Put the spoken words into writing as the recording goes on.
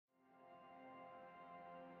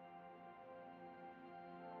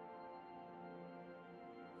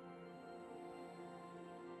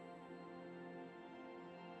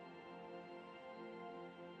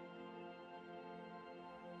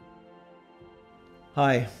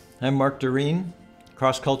Hi, I'm Mark Durene,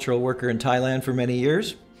 cross-cultural worker in Thailand for many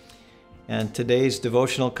years. And today's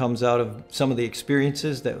devotional comes out of some of the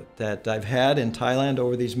experiences that I've had in Thailand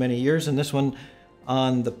over these many years, and this one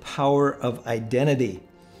on the power of identity,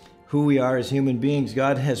 who we are as human beings.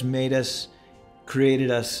 God has made us, created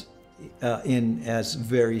us as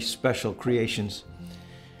very special creations.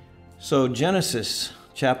 So Genesis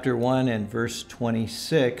chapter 1 and verse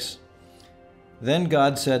 26, "Then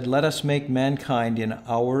God said, 'Let us make mankind in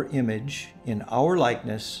our image, in our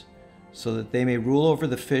likeness, so that they may rule over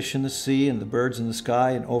the fish in the sea and the birds in the sky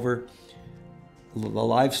and over the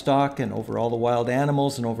livestock and over all the wild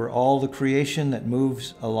animals and over all the creation that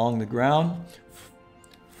moves along the ground.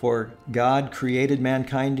 For God created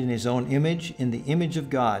mankind in his own image. In the image of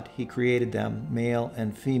God, he created them, male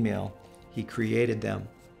and female. He created them.'"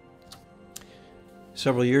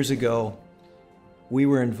 Several years ago, we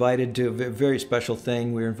were invited to a very special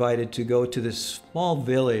thing. We were invited to go to this small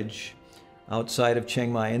village outside of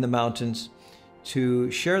Chiang Mai in the mountains to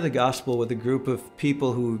share the gospel with a group of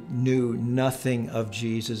people who knew nothing of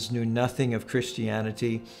Jesus, knew nothing of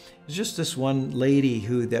Christianity. It was just this one lady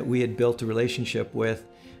that we had built a relationship with,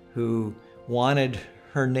 who wanted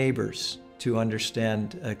her neighbors to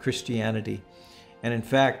understand Christianity. And in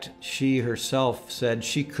fact, she herself said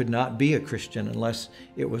she could not be a Christian unless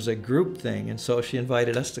it was a group thing. And so she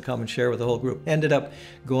invited us to come and share with the whole group. Ended up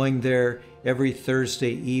going there every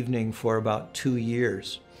Thursday evening for about 2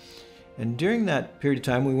 years. And during that period of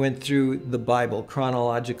time, we went through the Bible,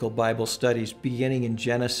 chronological Bible studies, beginning in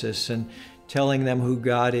Genesis and telling them who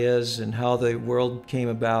God is and how the world came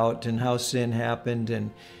about and how sin happened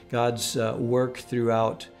and God's work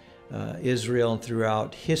throughout Israel and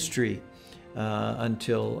throughout history.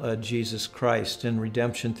 Until Jesus Christ and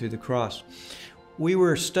redemption through the cross. We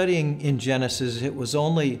were studying in Genesis. It was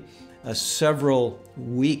only several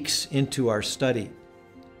weeks into our study.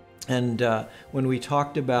 And when we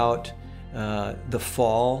talked about the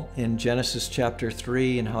fall in Genesis chapter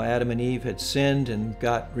 3 and how Adam and Eve had sinned and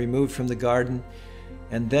got removed from the garden,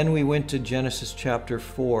 and then we went to Genesis chapter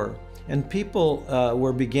 4, and people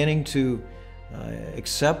were beginning to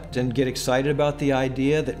accept and get excited about the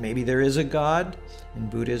idea that maybe there is a God. In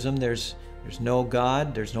Buddhism, there's no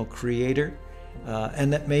God, there's no creator,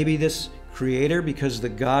 and that maybe this creator, because the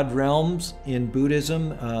God realms in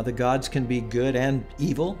Buddhism, the gods can be good and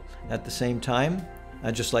evil at the same time,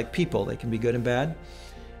 just like people, they can be good and bad,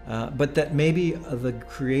 but that maybe the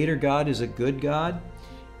creator God is a good God,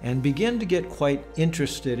 and begin to get quite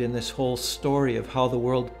interested in this whole story of how the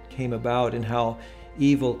world came about and how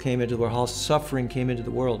evil came into the world, how suffering came into the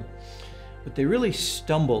world. But they really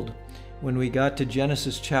stumbled when we got to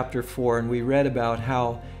Genesis chapter 4 and we read about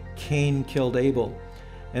how Cain killed Abel.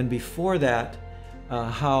 And before that,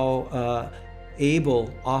 how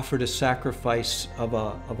Abel offered a sacrifice of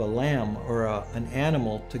a lamb or an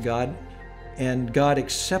animal to God. And God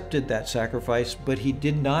accepted that sacrifice, but he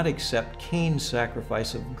did not accept Cain's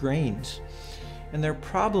sacrifice of grains. And their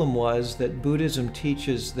problem was that Buddhism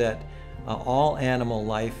teaches that all animal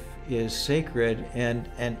life is sacred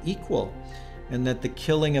and equal, and that the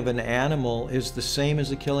killing of an animal is the same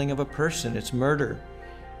as the killing of a person. It's murder.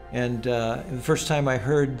 And the first time I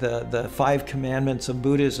heard the 5 commandments of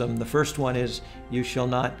Buddhism, the first one is, "You shall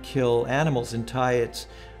not kill animals." In Thai, it's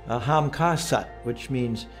ham ka sat, which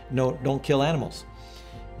means no, don't kill animals.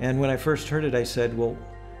 And when I first heard it, I said, well,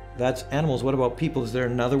 that's animals. What about people? Is there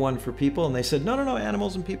another one for people? And they said, no,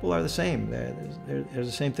 animals and people are the same. They're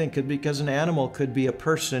the same thing. Because an animal could be a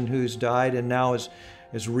person who's died and now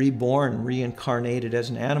is reborn, reincarnated as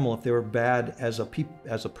an animal if they were bad as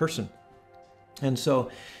a person. And so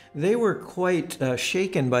they were quite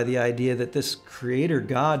shaken by the idea that this creator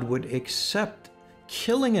God would accept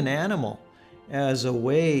killing an animal as a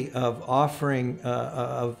way of offering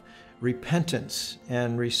of repentance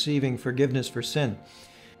and receiving forgiveness for sin.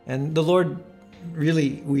 And the Lord,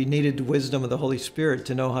 really, we needed the wisdom of the Holy Spirit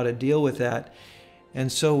to know how to deal with that.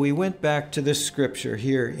 And so we went back to this scripture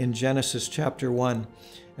here in Genesis chapter 1,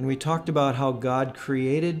 and we talked about how God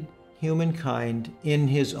created humankind in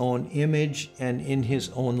his own image and in his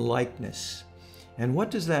own likeness. And what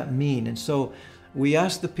does that mean? And so we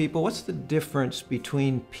asked the people, what's the difference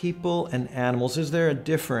between people and animals? Is there a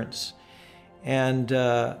difference? And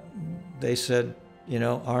they said,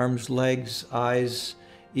 arms, legs, eyes,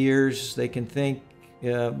 ears, they can think.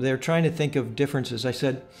 They're trying to think of differences. I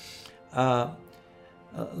said,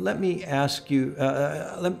 let me ask you,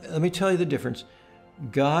 let me tell you the difference.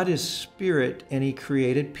 God is spirit, and he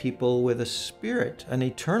created people with a spirit, an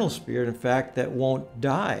eternal spirit, in fact, that won't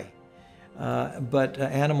die. But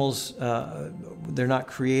animals, they're not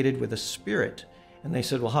created with a spirit. And they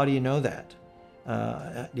said, well, how do you know that?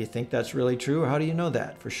 Do you think that's really true? Or how do you know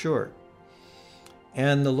that for sure?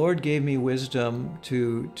 And the Lord gave me wisdom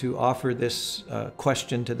to offer this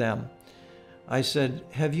question to them. I said,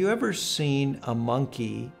 have you ever seen a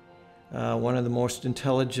monkey, one of the most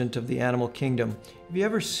intelligent of the animal kingdom? Have you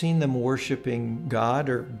ever seen them worshiping God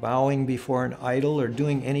or bowing before an idol or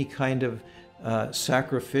doing any kind of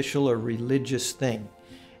sacrificial or religious thing?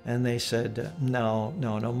 And they said,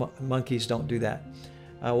 no, monkeys don't do that.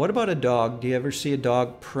 What about a dog? Do you ever see a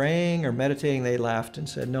dog praying or meditating? They laughed and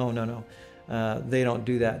said, no, they don't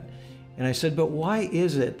do that. And I said, but why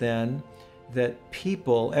is it then that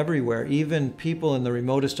people everywhere, even people in the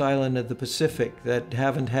remotest island of the Pacific that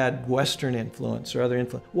haven't had Western influence or other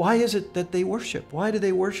influence, why is it that they worship? Why do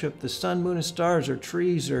they worship the sun, moon, and stars, or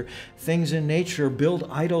trees, or things in nature, or build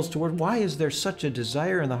idols to worship? Why is there such a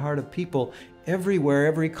desire in the heart of people everywhere,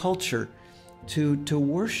 every culture, to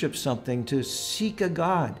worship something, to seek a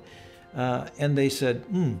God? And they said,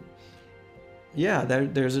 yeah,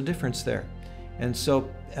 there's a difference there. And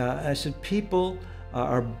so I said, people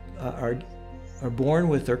are born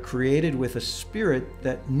with or created with a spirit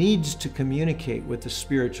that needs to communicate with the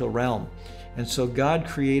spiritual realm. And so God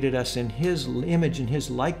created us in His image and His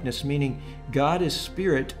likeness, meaning God is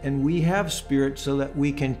spirit and we have spirit so that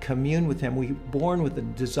we can commune with Him. We're born with a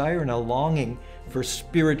desire and a longing for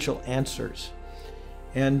spiritual answers.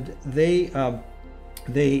 And they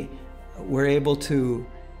were able to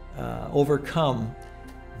overcome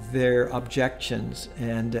their objections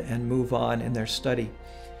and move on in their study.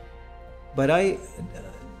 But I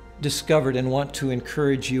discovered and want to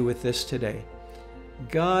encourage you with this today.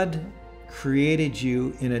 God created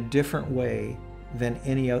you in a different way than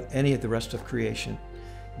any of the rest of creation.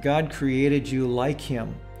 God created you like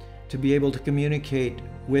Him to be able to communicate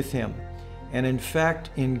with Him. And in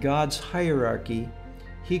fact, in God's hierarchy,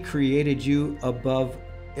 He created you above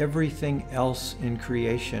everything else in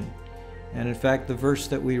creation. And in fact, the verse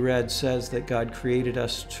that we read says that God created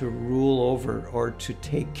us to rule over or to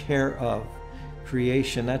take care of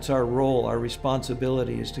creation. That's our role, our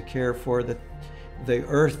responsibility is to care for the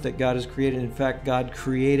earth that God has created. In fact, God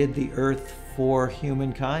created the earth for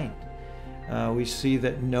humankind. We see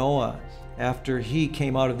that Noah, after he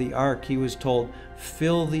came out of the ark, he was told,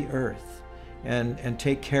 fill the earth and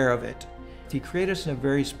take care of it. He created us in a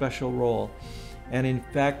very special role. And in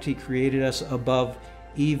fact, He created us above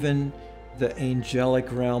even the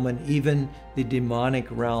angelic realm and even the demonic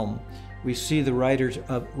realm. We see the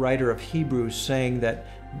writer of Hebrews saying that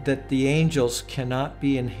the angels cannot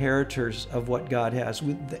be inheritors of what God has.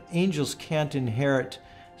 The angels can't inherit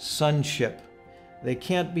sonship. They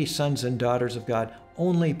can't be sons and daughters of God.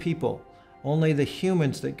 Only people, only the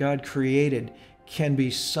humans that God created can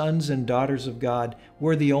be sons and daughters of God.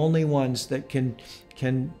 We're the only ones that can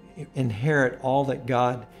inherit all that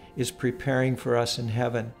God is preparing for us in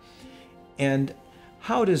heaven. And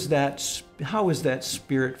how is that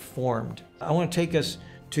spirit formed? I want to take us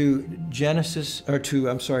to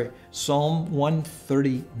Psalm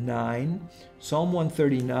 139. Psalm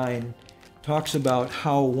 139 talks about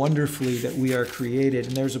how wonderfully that we are created.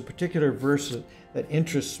 And there's a particular verse that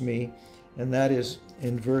interests me, and that is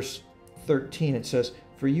in verse 13. It says,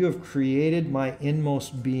 "For you have created my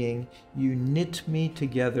inmost being. You knit me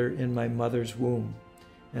together in my mother's womb."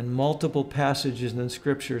 And multiple passages in the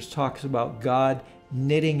scriptures talks about God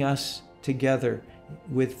knitting us together,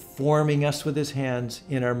 forming us with His hands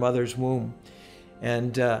in our mother's womb.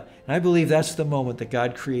 And I believe that's the moment that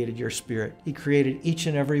God created your spirit. He created each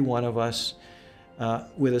and every one of us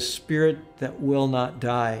with a spirit that will not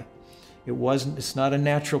die. It's not a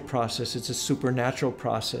natural process, it's a supernatural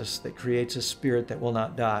process that creates a spirit that will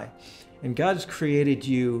not die. And God's created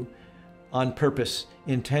you on purpose,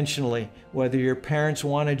 intentionally, whether your parents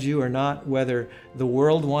wanted you or not, whether the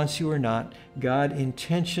world wants you or not. God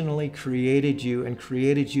intentionally created you and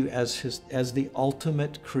created you as the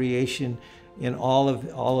ultimate creation in all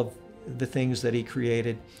of the things that He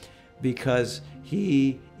created, because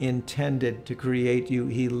He intended to create you.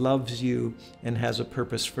 He loves you and has a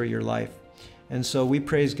purpose for your life. And so we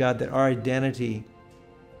praise God that our identity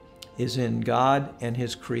is in God and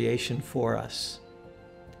His creation for us.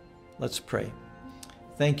 Let's pray.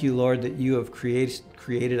 Thank you, Lord, that you have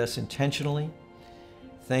created us intentionally.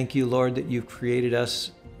 Thank you, Lord, that you've created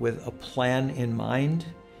us with a plan in mind.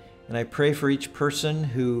 And I pray for each person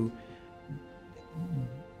who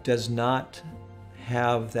does not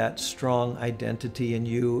have that strong identity in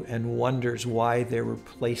you and wonders why they were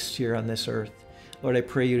placed here on this earth. Lord, I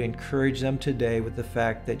pray you to encourage them today with the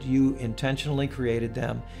fact that you intentionally created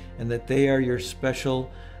them and that they are your special,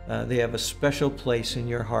 they have a special place in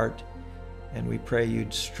your heart. And we pray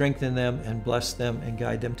you'd strengthen them and bless them and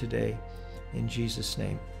guide them today. In Jesus'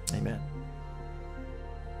 name, amen.